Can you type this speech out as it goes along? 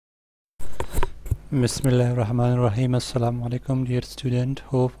Bismillah ar-Rahman ar-Rahim. Assalamu alaikum, dear student.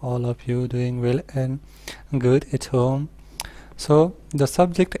 Hope all of you doing well and good at home. So the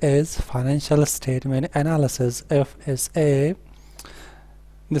subject is financial statement analysis, FSA.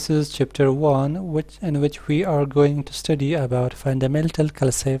 This is chapter 1, in which we are going to study about fundamental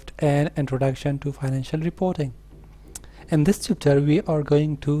concept and introduction to financial reporting. In this chapter we are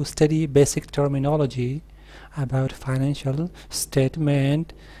going to study basic terminology about financial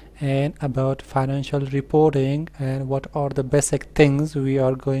statement and about financial reporting, and what are the basic things we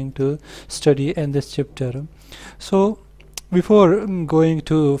are going to study in this chapter. So before going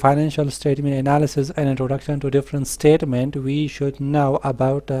to financial statement analysis and introduction to different statement, we should know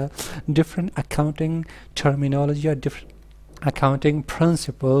about different accounting terminology or different accounting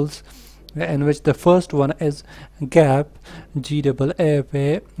principles, in which the first one is GAAP,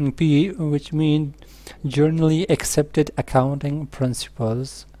 GAAP, which means generally accepted accounting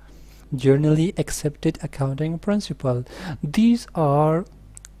principles. Generally accepted accounting principle. These are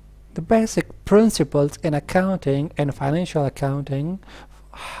the basic principles in accounting and financial accounting: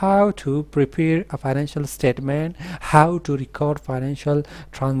 how to prepare a financial statement, how to record financial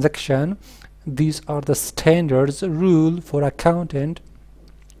transaction. These are the standards rule for accountant,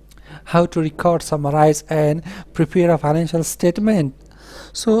 how to record, summarize and prepare a financial statement.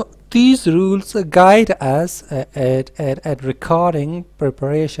 So these rules guide us at recording,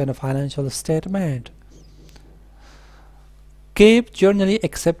 preparation of financial statement. GAAP, generally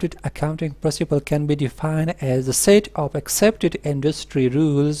accepted accounting principle, can be defined as a set of accepted industry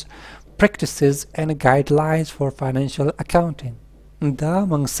rules, practices and guidelines for financial accounting. Da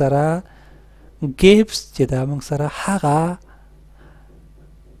mangsara GAPs jeda mangsara haga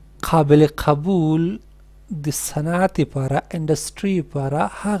قابل قبول د صنعت لپاره، انډستری لپاره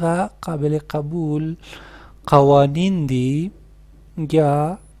هغه قابل قبول قوانین دي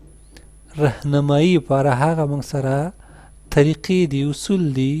یا رهنمایي لپاره هغه موږ سره طریقې دي،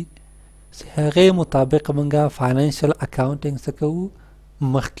 اصول دي، هغې مطابق موږ فاینانشل اکاونټینګ څه کوو،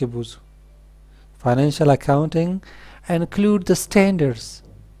 مخکې بوځو. فاینانشل اکاونټینګ انکلود د سټینډرډز،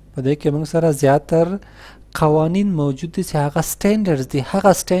 په دې کې موږ سره زیاتر قوانین موجود دي چې هغه سټینډرډز دي.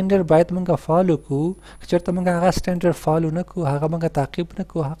 هغه سټینډرډ باید موږ فالو کړو. که چېرته موږ هغه سټینډرډ فالو نه کړو، هغه موږ تعقیب نه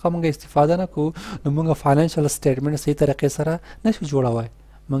کړو، هغه موږ استفاده نه کړو، نو موږ فاینانشل سټیټمنټ صحیح طریقې سره نشو جوړولی.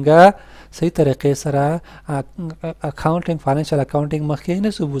 موږ صحیح طریقې سره accounting, financial accounting مخکې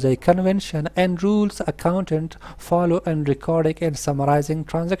نشو بوځی. Convention and rules accountant follow in recording and summarizing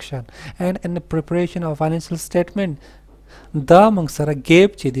transaction and in the preparation of financial statement. دا موږ سره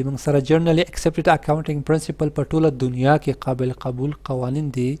ګیپ چې دی، موږ سره جرنلی اکسپټډ اکاونټینګ پرنسپل په ټوله دنیا کې قابل قبول قوانین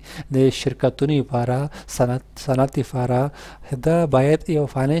دي د شرکتونو لپاره، صنعت لپاره. دا باید یو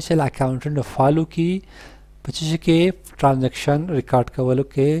فاینانشل اکاونټنټ فالو کړي په چې کې ټرانزیکشن ریکارډ کولو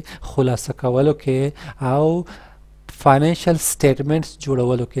کې، خلاصه کولو کې او فاینانشل سټیټمنټس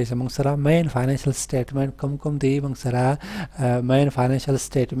جوړولو کې. زموږ سره مین فاینانشل سټیټمنټ کوم دی؟ موږ سره مین فاینانشل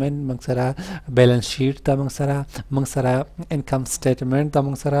سټیټمنټ، موږ سره بیلنس شیټ ده، موږ سره انکم سټیټمنټ ده،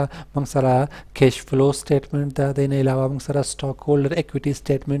 موږ سره کیش فلو سټیټمنټ ده، د نه علاوه موږ سره سټاک هولډر اکویټي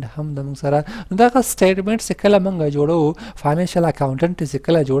سټیټمنټ هم ده موږ سره. نو دغه سټیټمنټ چې کله موږ جوړو، فاینانشل اکاونټنټ چې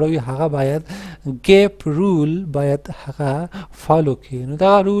کله جوړوي، هغه باید ګیپ رول باید هغه فالو کړي. نو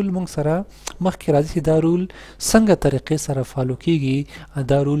دا رول موږ سره مخکې راځي چې دا رول څنګه طریقې سره فالو کیږي.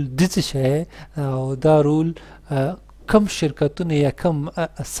 دا رول دڅ شی او دا رول کم شرکتونه یا کم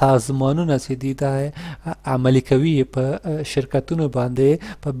سازمانونه چې دي دا عملي کوي په شرکتونو باندې،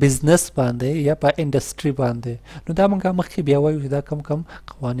 په بزنس باندې یا په انډستری باندې. نو دا موږ مخکې بیا وایو چې دا کم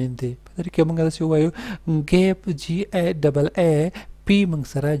قوانین دي. په دې کې موږ داسې ووایو ګیپ GAAP موږ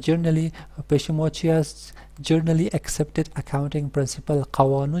سره جرنلی پیشموچیاس جرنلی اکسپتد اکاونتینگ پرنسپل،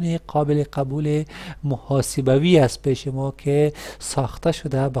 قوانون قابل قبول محاسبوی است پیش ما که ساخته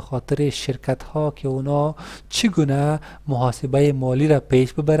شده به خاطر شرکت ها که اونا چگونه محاسبه مالی را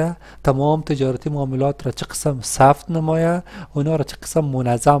پیش ببره، تمام تجارتی معاملات را چه قسم ثبت نمایه، اونا را چه قسم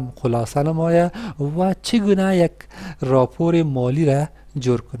منظم خلاصه نمایه و چگونه یک راپور مالی را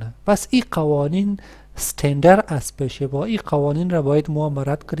جور کنه. پس این قوانین ستندر است پیش با. این قوانین را باید ما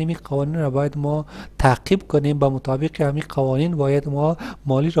مرد کنیم، این قوانین را باید ما تعقیب کنیم. با مطابق همین قوانین باید ما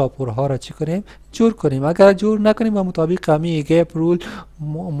مالی راپورها را چی کنیم؟ جور کنیم. اگر جور نکنیم با مطابق همین گیپ رول،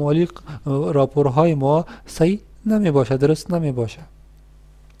 مالی راپورهای ما صحیح نمی باشه، درست نمی باشه.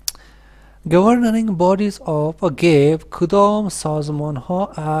 Governing bodies of GAAP کدام سازمان ها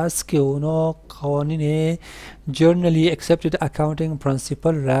است که اونا قوانین Generally Accepted Accounting Principle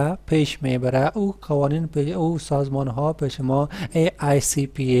را پیش میبره؟ او قوانین او سازمان ها پیش ما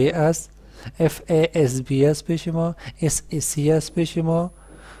AICPA است، FASB است پیش ما، SEC است پیش ما،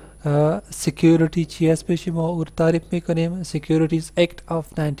 سکیوریتی چی است پیش ما او تعریف میکنیم. سکیوریتیز اکت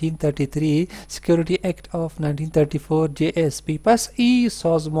آف 1933، سکیوریتی اکت آف 1934 JSP. پس این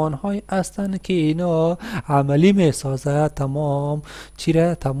سازمان های هستند که اینا عملی میسازه تمام چی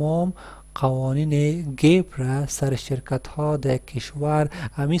را، تمام قوانین گیپ را سر شرکت ها در کشور.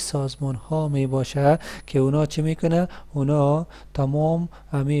 همی سازمان ها می باشه که اونا چی میکنه، اونا تمام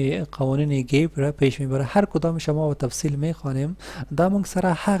همی قوانین گیپ را پیش میبره. هر کدام شما با تفصیل میخوانیم. دا منگ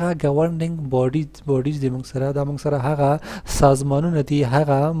سره حقا گورنینگ بودیز دی منگ سره، دا منگ سره حقا سازمانون دی،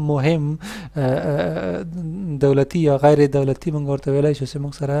 حقا مهم دولتی یا غیر دولتی منگ ورته ویلای شو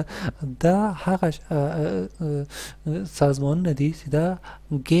منگ سره دا حقا سازمانون دی سیده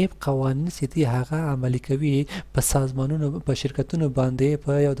گیپ قوانین سیتی هغه عملی کوي په سازمانونو، په شرکتونو باندې،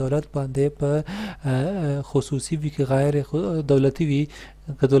 په یو دولت باندې، په خصوصي وي که غیر دولتي وي،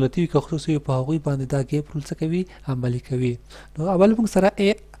 که دولتي وي که خصوصي وي، په هغوی باندې دا ګیپ رول څه کوي، عملي کوي. نو اول موږ سره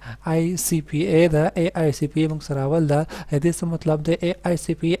AICPA دا AICPA موږ سره اول دا دې څه مطلب دی.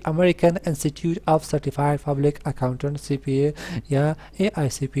 AICPA American Institute of Certified Public Accountant CPA یا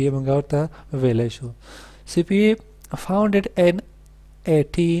AICPA موږ ورته ویلی شو. CPA founded in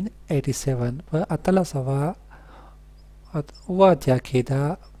 1887 په 1880 کې دا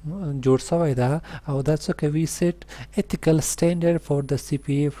جوړ شوی ده او دا څه کوي، set ethical standard for the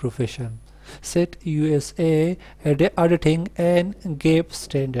CPA profession. set USA auditing and GAAP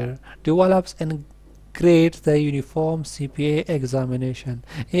standard, develops and grades the uniform CPA examination.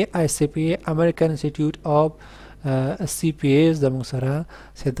 AICPA American Institute of CPAs د موږ سره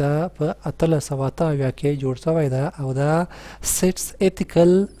سدا په 1880 کې جوړ شوی ده او دا sets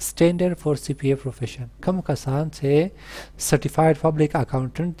ethical standard for CPA profession. کوم کسان چې certified public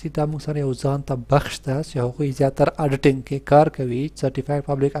accountant دي دا موږ سره یو ځان ته بخش ده چې هغوی زیاتر اډیټینګ کې کار کوي. certified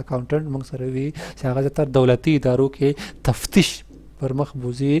public accountant موږ سره وي چې هغه زیاتر دولتي ادارو کې تفتیش پر مخ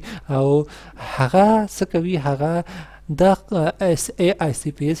بوزي او هغه څه کوي، هغه دا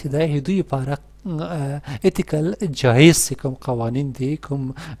AICPA چې دا هدوی لپاره ethical جایز کوم قوانین دي، کوم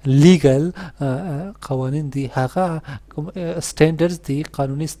لیگل قوانین دي، هغه کوم سټینډرز دي،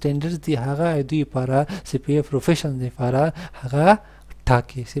 قانوني سټینډرز دي، هغه دوی لپاره CPA پروفیشن لپاره هغه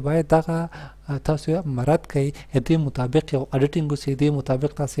ټاکي چې باید دغه تاسو مراد کوي دې مطابق یو اډیټینګ وسي، دې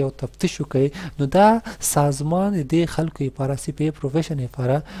مطابق تاسو یو تفتیش وکړي. نو دا سازمان دې خلکو لپاره CPA پروفیشن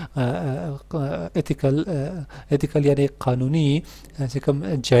لپاره ایتیکل یعنی قانوني چې کوم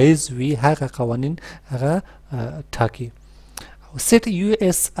جایز وي هغه قوانین هغه ټاکي. set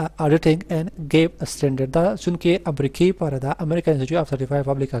US auditing and GAAP standard دا چونکه امریکای لپاره دا American Institute of Certified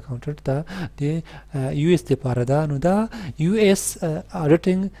Public Accountant دا د US لپاره دا، نو دا US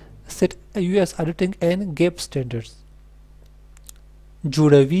auditing set US auditing and GAAP standards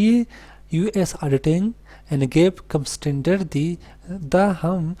جوړوي. US auditing and GAAP کوم سټینډرډ دی دا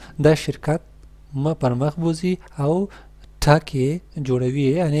هم دا شرکت پر مخ بوزي او ټاکي جوړوي،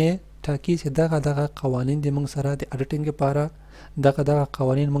 یعنی ټاکي چې دغه قوانین د موږ سره د اډیټینګ لپاره دغه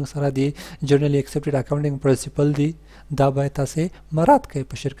قوانین موږ سره د جنرally accepted accounting principle دي، دا باید تاسو مراد کوي.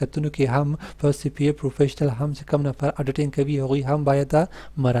 په شرکتونو کې هم په CPA پروفیشنل هم چې کوم نفر اډیټینګ کوي هغوی هم باید دا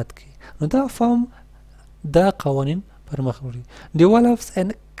مراد کوي. نو دا فارم دا قوانین پر مخ وړي. develops and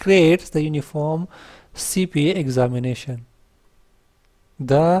creates the uniform CPA examination.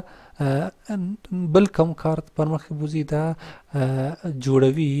 دا بل کم کار پر مخ بوزي دا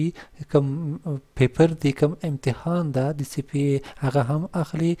جوړوي، کم پیپر دی، کم امتحان دا د CPA هغه هم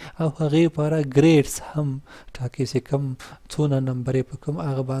اخلي او هغه لپاره ګریډز هم ټاکي چې کم څونه نمبر په کوم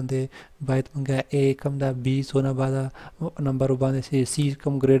هغه باندې باید مونږه A کم دا B څونه باندې نمبر باندې C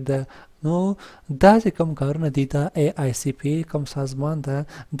کم ګریډ ده. نو دا چې کم کارونه دي دا AICPA کم سازمان دا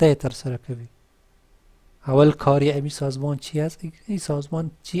د تر سره کوي. اول کاری امی سازمان چی است؟ این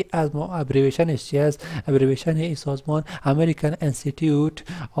سازمان چی از ما ابریویشنش چی است؟ ابریویشن این سازمان American Institute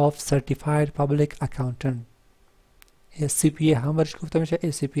of Certified Public Accountant. CPA هم برش گفته میشه،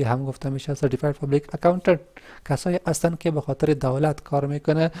 ACPA هم گفته میشه، Certified Public Accountant. کسایی هستن که به خاطر دولت کار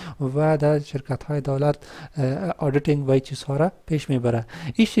میکنه و در شرکت های دولت آدیتینگ و چیزها را پیش میبره.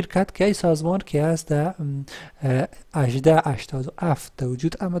 این شرکت که این سازمان که است در 1887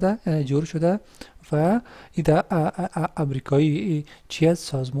 وجود آمده، جور شده و این در امریکایی چیز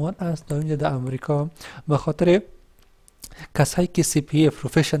سازمان است در اینجا در امریکا. به خاطر کسایی که CPA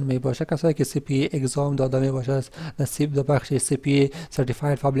پروفیشن می باشه، کسایی که CPA اگزام داده می باشه، نصیب در بخش CPA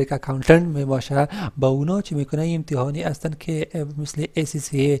Certified Public Accountant می باشه، با اونا چی میکنه امتحانی هستن که مثل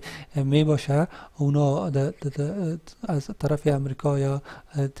FSA می باشه. اونا از طرف امریکا یا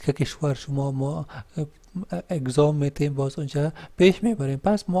که کشور شما اگزام میتیم باز اونجا پیش میبریم.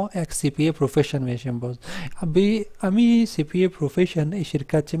 پس ما یک سی پی پروفشن میشیم. باز امی سی پی پروفشن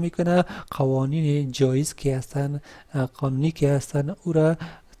شرکت چه میکنه؟ قوانین جایز که هستن، قانونی که هستن او را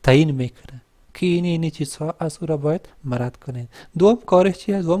تعیین میکنه که اینی چیزها از او را باید مرد کنید. دوم کارش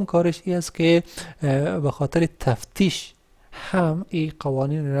چی است؟ دوم کارش این است که به خاطر تفتیش هم این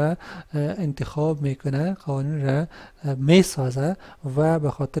قوانین را انتخاب میکنه، قوانین را میسازه و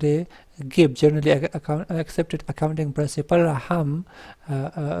به خاطر گیپ جنرالی accepted accounting principle را هم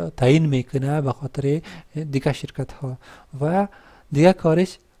تعیین میکنه به خاطر دیگه شرکت ها. و دیگه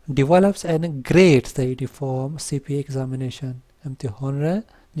کارش develops and grades the uniform CPA examination، امتحان را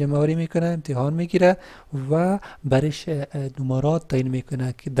جمع‌آوری میکنه، امتحان میگیره و برش نمرات تعیین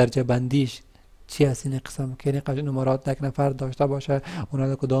میکنه که درجه بندیش چی هست این قسم، که این نمرات یک نفر داشته باشه اونا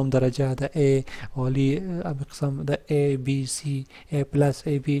در کدام درجه، در A عالی قسم، در A B C A plus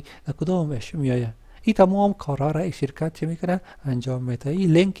A B در کدامش میآید. این تمام کارها را این شرکت چه میکنه؟ انجام میده.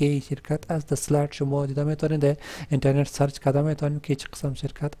 این لینک این شرکت از در سلاید شما دیده میتونید، در اینترنت سرچ کرده میتونید که چه قسم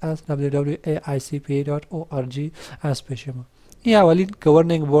شرکت از www.icpa.org از پیش ما. این اولین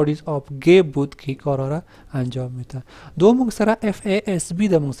گورنینگ بودیز آف گیپ بود که کارها را انجام میده. دو مکسره FASB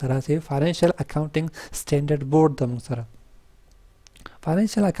در مکسره فاینانشل اکاونتینگ استاندارد بورد در مکسره.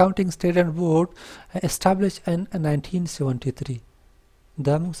 Financial Accounting Standard Board established in 1973.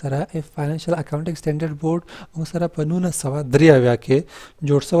 دا موږ سره Financial Accounting Standard Board موږ سره په 1983 کې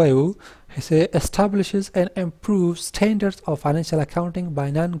جوړ شوی و. Establishes and improves standards of financial accounting by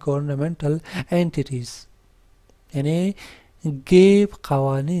non-governmental entities. یعنی گیپ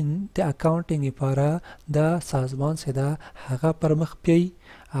قوانین د اکاونټینګ لپاره د سازمان سره هغه پر مخ پی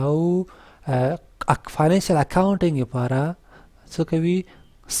او فاینانشل اکاونټینګ لپاره څه کوي؟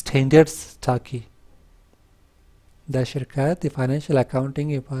 سټانډرډز ټاکي. دا شرکت د فاینانشل اکاونټینګ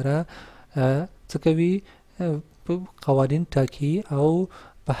لپاره څه کوي؟ قوانین ټاکي او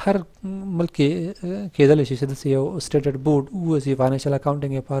په هر ملک کېدلی شي چې داسې یو سټانډرډ بورډ ووځي فاینانشل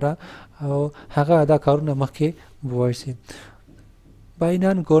اکاونټینګ لپاره او هغه دا کارونه مخکې ووایسي. by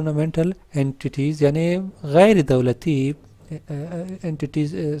non-governmental entities یعنی غیر دولتي انټیټیز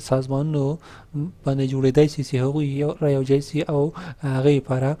سازمانونو باندې جوړېدای شي چې هغوی را یوځای شي او هغې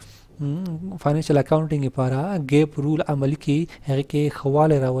لپاره فاینانشل اکاونټینګ لپاره ګیپ رول عملي کړي، هغې کې ښه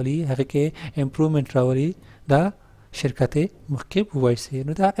والی راولي، هغې کې امپرومنټ راولي. دا شرکت مخکې ووایسي.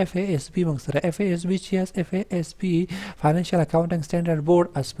 نو دا FASB موږ سره FASB چی است؟ FASB فاینانشل اکاونټینګ استاندارد بورد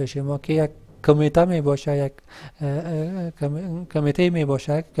از پیش ما که یک کمیته می باشه، یک کمیته می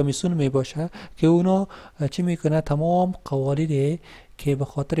باشه، کمیسیون می باشه که اونا چی میکنه؟ تمام قوانین که به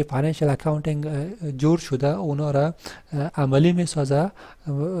خاطر فاینانشل اکاونتینگ جور شده اونا را عملی می سازه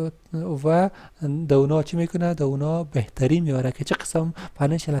و د اونا چی میکنه؟ د اونا بهتری میاره که چه قسم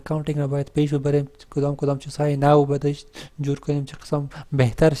فاینانشل اکاونتینگ را باید پیش ببریم، کدام چیزهای نو بدش جور کنیم، چه قسم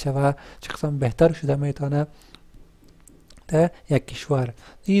بهتر شوه، چه قسم بهتر شده میتونه در یک کشور.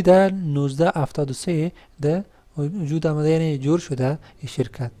 این در 1973 در وجود آمده، یعنی جور شده این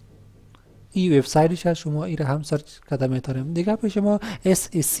شرکت. این وبسایتش هست، شما این را هم سرچ کرده میتونیم. دیگه پیش ما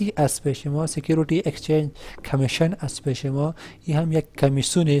SEC از پیش ما، سکیوریتی اکسچنج کمیشن از پیش ما. این هم یک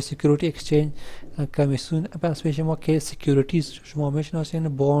کمیسیون سکیوریتی اکسچنج کمیسیون از پیش ما که سکیوریتیز شما میشناسین،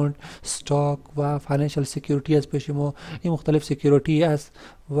 بوند، استاک و فاینانشل سکیوریتی از پیش ما. این مختلف سکیوریتی است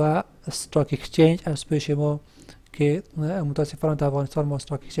و استاک اکسچنج از پیش ما که متاسفانه در افغانستان ما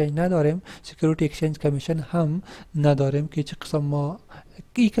استاک اکسچنج نداریم، سکیوریتی اکسچنج کمیشن هم نداریم که چه قسم ما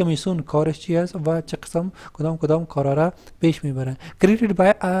این کمیسیون کارش چی است و چه قسم کدام کارا را پیش میبرن. Created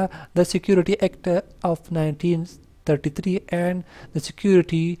by the Security Act of 1933 and the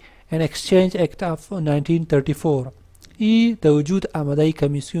Security and Exchange Act of 1934. ای در وجود آمده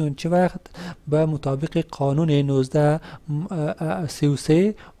کمیسیون چه وقت به مطابق قانون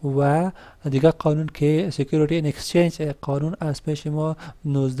 1933 و دیگه قانون که سکیوریتی ان اکسچنج قانون از پیش ما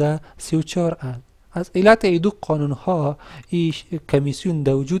 1934 است. از علت ای دو قانون ها این کمیسیون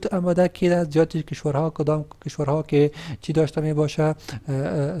در وجود آمده که از زیاد کشورها، کدام کشورها که چی داشته می باشه؟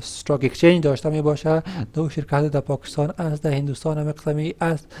 استاک اکسچنج داشته می باشه. دو شرکت در پاکستان است، در هندوستان هم اقسامی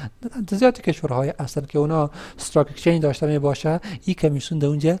است، زیاد کشورهای هستند که اونا استاک اکسچنج داشته می باشه. این کمیسیون در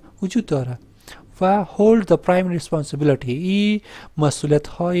اونجا وجود داره و hold the primary responsibility. این مسئولیت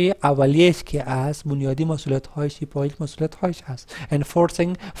های اولیش که است، بنیادی مسئولیت هایش، پایین مسئولیت هایش هست.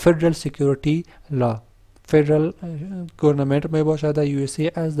 enforcing federal security law. federal government می باشه در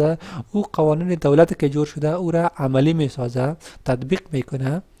USA از او قوانین دولت که جور شده او را عملی می سازه، تطبیق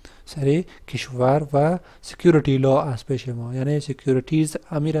میکنه. سری کشور و سکیوریتی لا از پیش ما، یعنی سکیوریتیز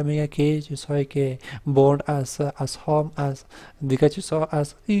امیر میگه که چیزهایی که بوند از اسهام از دیگه چیزها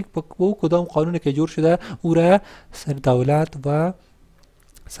از این با کدام قانونی که جور شده او را سر دولت و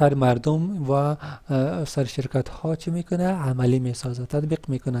سر مردم و سر شرکت ها چی میکنه عملی میسازه، تطبیق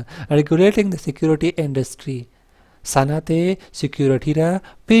میکنه. regulating the security industry صنعت سکیوریتی را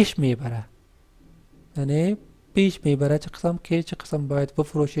پیش میبره، یعنی پیش میبره چه قسم که چه قسم باید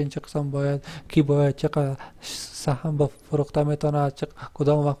بفروشین، چه قسم باید کی باید چقدر سهم بفروخته میتونه،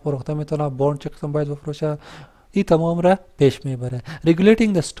 کدام وقت فروخته میتونه، بوند چه قسم باید بفروشه، این تمام را پیش میبره.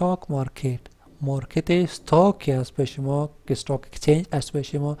 regulating the stock market مارکت استاک از پیش ما که استاک اکسچنج از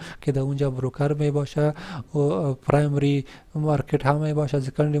پیش ما که در اونجا بروکر می باشه و پرایمری مارکت هم می باشه،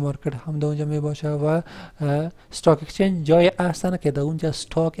 سکندری مارکت هم در اونجا می باشه و استاک اکسچنج جای اصلا که در اونجا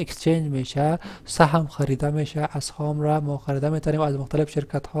استاک اکسچنج میشه، سهم خریده میشه، اسهم را ما خریده میتونیم از مختلف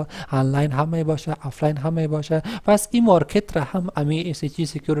شرکت ها، آنلاین هم می باشه، آفلاین هم می باشه. پس این مارکت را هم امی FSA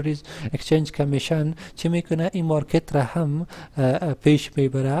سکیوریتیز اکسچنج کمیشن چی میکنه؟ این مارکت را هم پیش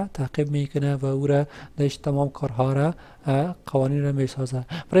میبره، تعقیب میکنه و او را داشت تمام کارها را قوانین را میسازه.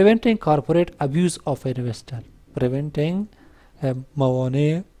 preventing corporate abuse of investor preventing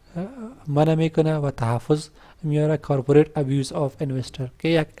موانع منع میکنه و تحفظ میاره corporate abuse of investor که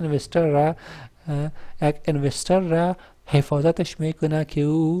یک اینوستر را حفاظتش میکنه که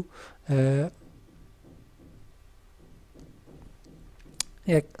او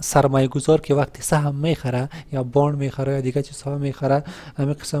یک سرمایه گذار که وقتی سهم میخره یا بوند میخره یا دیگه چیزها میخره،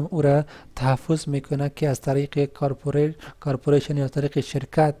 همین قسم او را تحفظ میکنه که از طریق کارپوریشن یا از طریق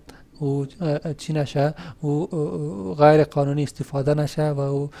شرکت او چی نشه، او غیر قانونی استفاده نشه و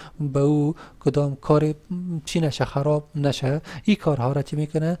او به او کدام کار چی نشه، خراب نشه. این کارها را چی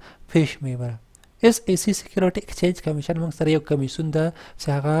میکنه؟ پیش میبره. FSA Security Exchange Commission موږ سره یو کمیسیون ده چې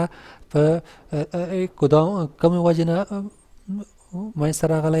هغه په کدام کوم وجه ما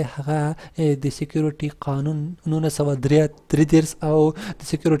سره غلی هغه د سکیورټي قانون 1933 او د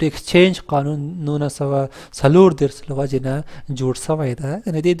سکیورټي اکسچینج قانون 1934 لوجه نه جوړ شوی ده.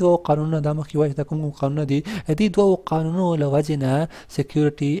 یعنی د دوه قانونونو د مخکې وجه د کوم قانون دي، د دوه قانونونو لوجه نه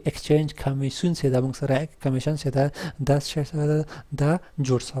سکیورټي اکسچینج کمیسیون سره د موږ سره کمیشن سره د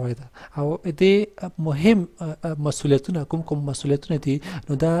جوړ شوی ده. او د مهم مسؤلیتونه کوم مسؤلیتونه دي،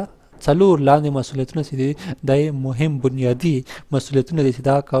 نو دا څلور لاندې مسؤلیتونه چې دي د مهم بنیادی مسؤلیتونه دي چې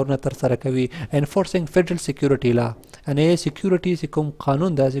دا کارونه تر سره کوي. enforcing federal security law یعنی سکیورټي چې کوم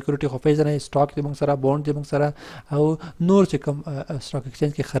قانون ده، سکیورټي خو پیژنې سټاک د موږ سره، بوند د موږ سره او نور چې کوم سټاک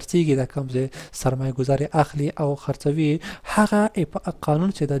اکسچنج کې خرڅيږي دا کوم چې سرمایه گذاري اخلي او خرڅوي، هغه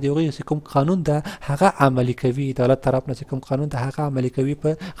قانون چې د دیوغي چې کوم قانون ده هغه عملي کوي، دولت طرف نه چې کوم قانون ده هغه عملي کوي په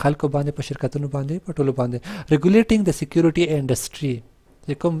خلکو باندې، په شرکتونو باندې، په ټولو باندې. regulating the security industry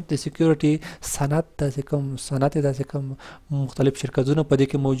چې کوم د سکیورټي صنعت د کوم صنعت د کوم مختلف شرکتونو په دې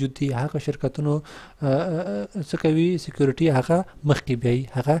کې موجود دي، هغه شرکتونو څه کوي؟ سکیورټي هغه مخکې بیاي،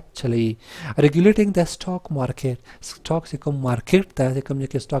 هغه چلوي. regulating the stock market stock چې کوم مارکیټ د کوم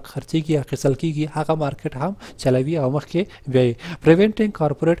کې سټاک خرڅيږي یا اخیستل کیږي هغه مارکیټ هم چلوي او مخکې بیاي. preventing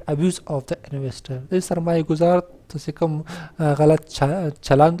corporate abuse of the investor د سرمایه گذار ته کوم غلط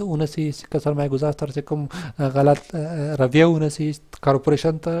چلند اونسی که سرمایه گذار تر کوم غلط رویه اونسی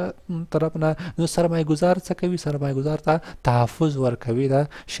کارپوریشن طرف نه، نو سرمایه گذار څه کوي؟ سرمایه گذار ته تحفظ ورکوي د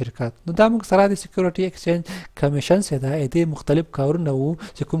شرکت. نو دا موږ سره د سکیورټي اکسچنج کمیشن سره د مختلف کارونه وو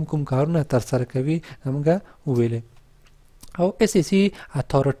چې کوم کارونه تر سره کوي موږ ویلې. او FSA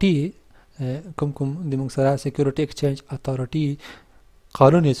اتھارټي کوم د موږ سره سکیورټي اکسچنج اتھارټي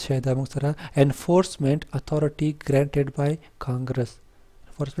قانون یې شاید موږ سره enforcement authority granted by Congress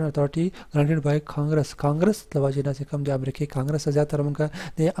enforcement authority granted by Congress لواجه نه کوم د امریکای کانګرس زیاتره موږ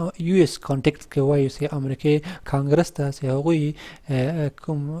د US کانټیکټ کې وایو چې امریکای کانګرس ته هغه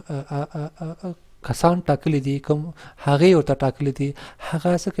کوم کسان ټاکلي دي، کوم هغه ورته ټاکلي دي،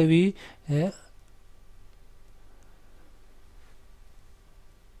 هغه څه کوي؟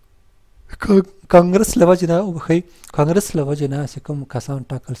 کانګرس لوجه نه وبخي کانګرس لوجه نه چې کوم کسان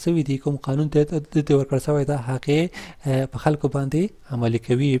ټاکل شوی دي، کوم قانون ته ورکړل شوی ده، هغه په خلکو باندې عملي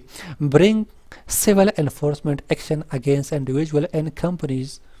کوي. bring civil enforcement action against individual and companies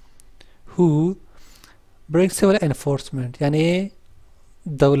who bring civil enforcement یعنی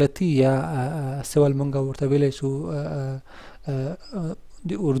دولتي یا سیول مونږ ورته ویلی شو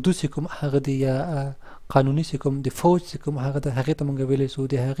د اردو چې کوم هغه دی یا قانوني چې کوم د فوج چې کوم هغه د هغې ته مونږ ویلی شو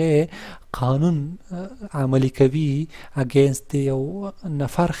د هغې قانون عملي کوي اګینست د یو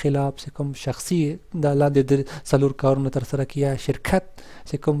نفر خلاف چې کوم شخصي د لاندې د څلور کارونه ترسره کړي یا شرکت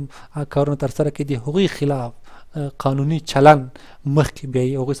چې کوم کارونه ترسره کړي د هغوی خلاف قانوني چلن مخکې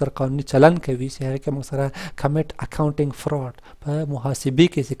بیایي هغوی سره قانوني چلن کوي چې هغې کې موږ سره کمیټ اکاونټینګ فراډ په محاسبې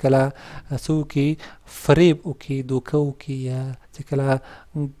کې چې کله څه وکړي فریب وکړي دوکه وکړي یا چې کله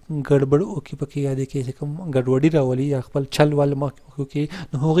ګډوډ وکړي پکې یا دې کې چې کوم ګډوډي راولي یا خپل چل ول وکړي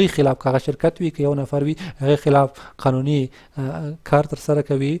نو هغوی خلاف که هغه شرکت وي که یو نفر وي هغې خلاف قانوني کار ترسره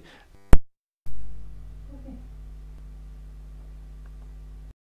کوي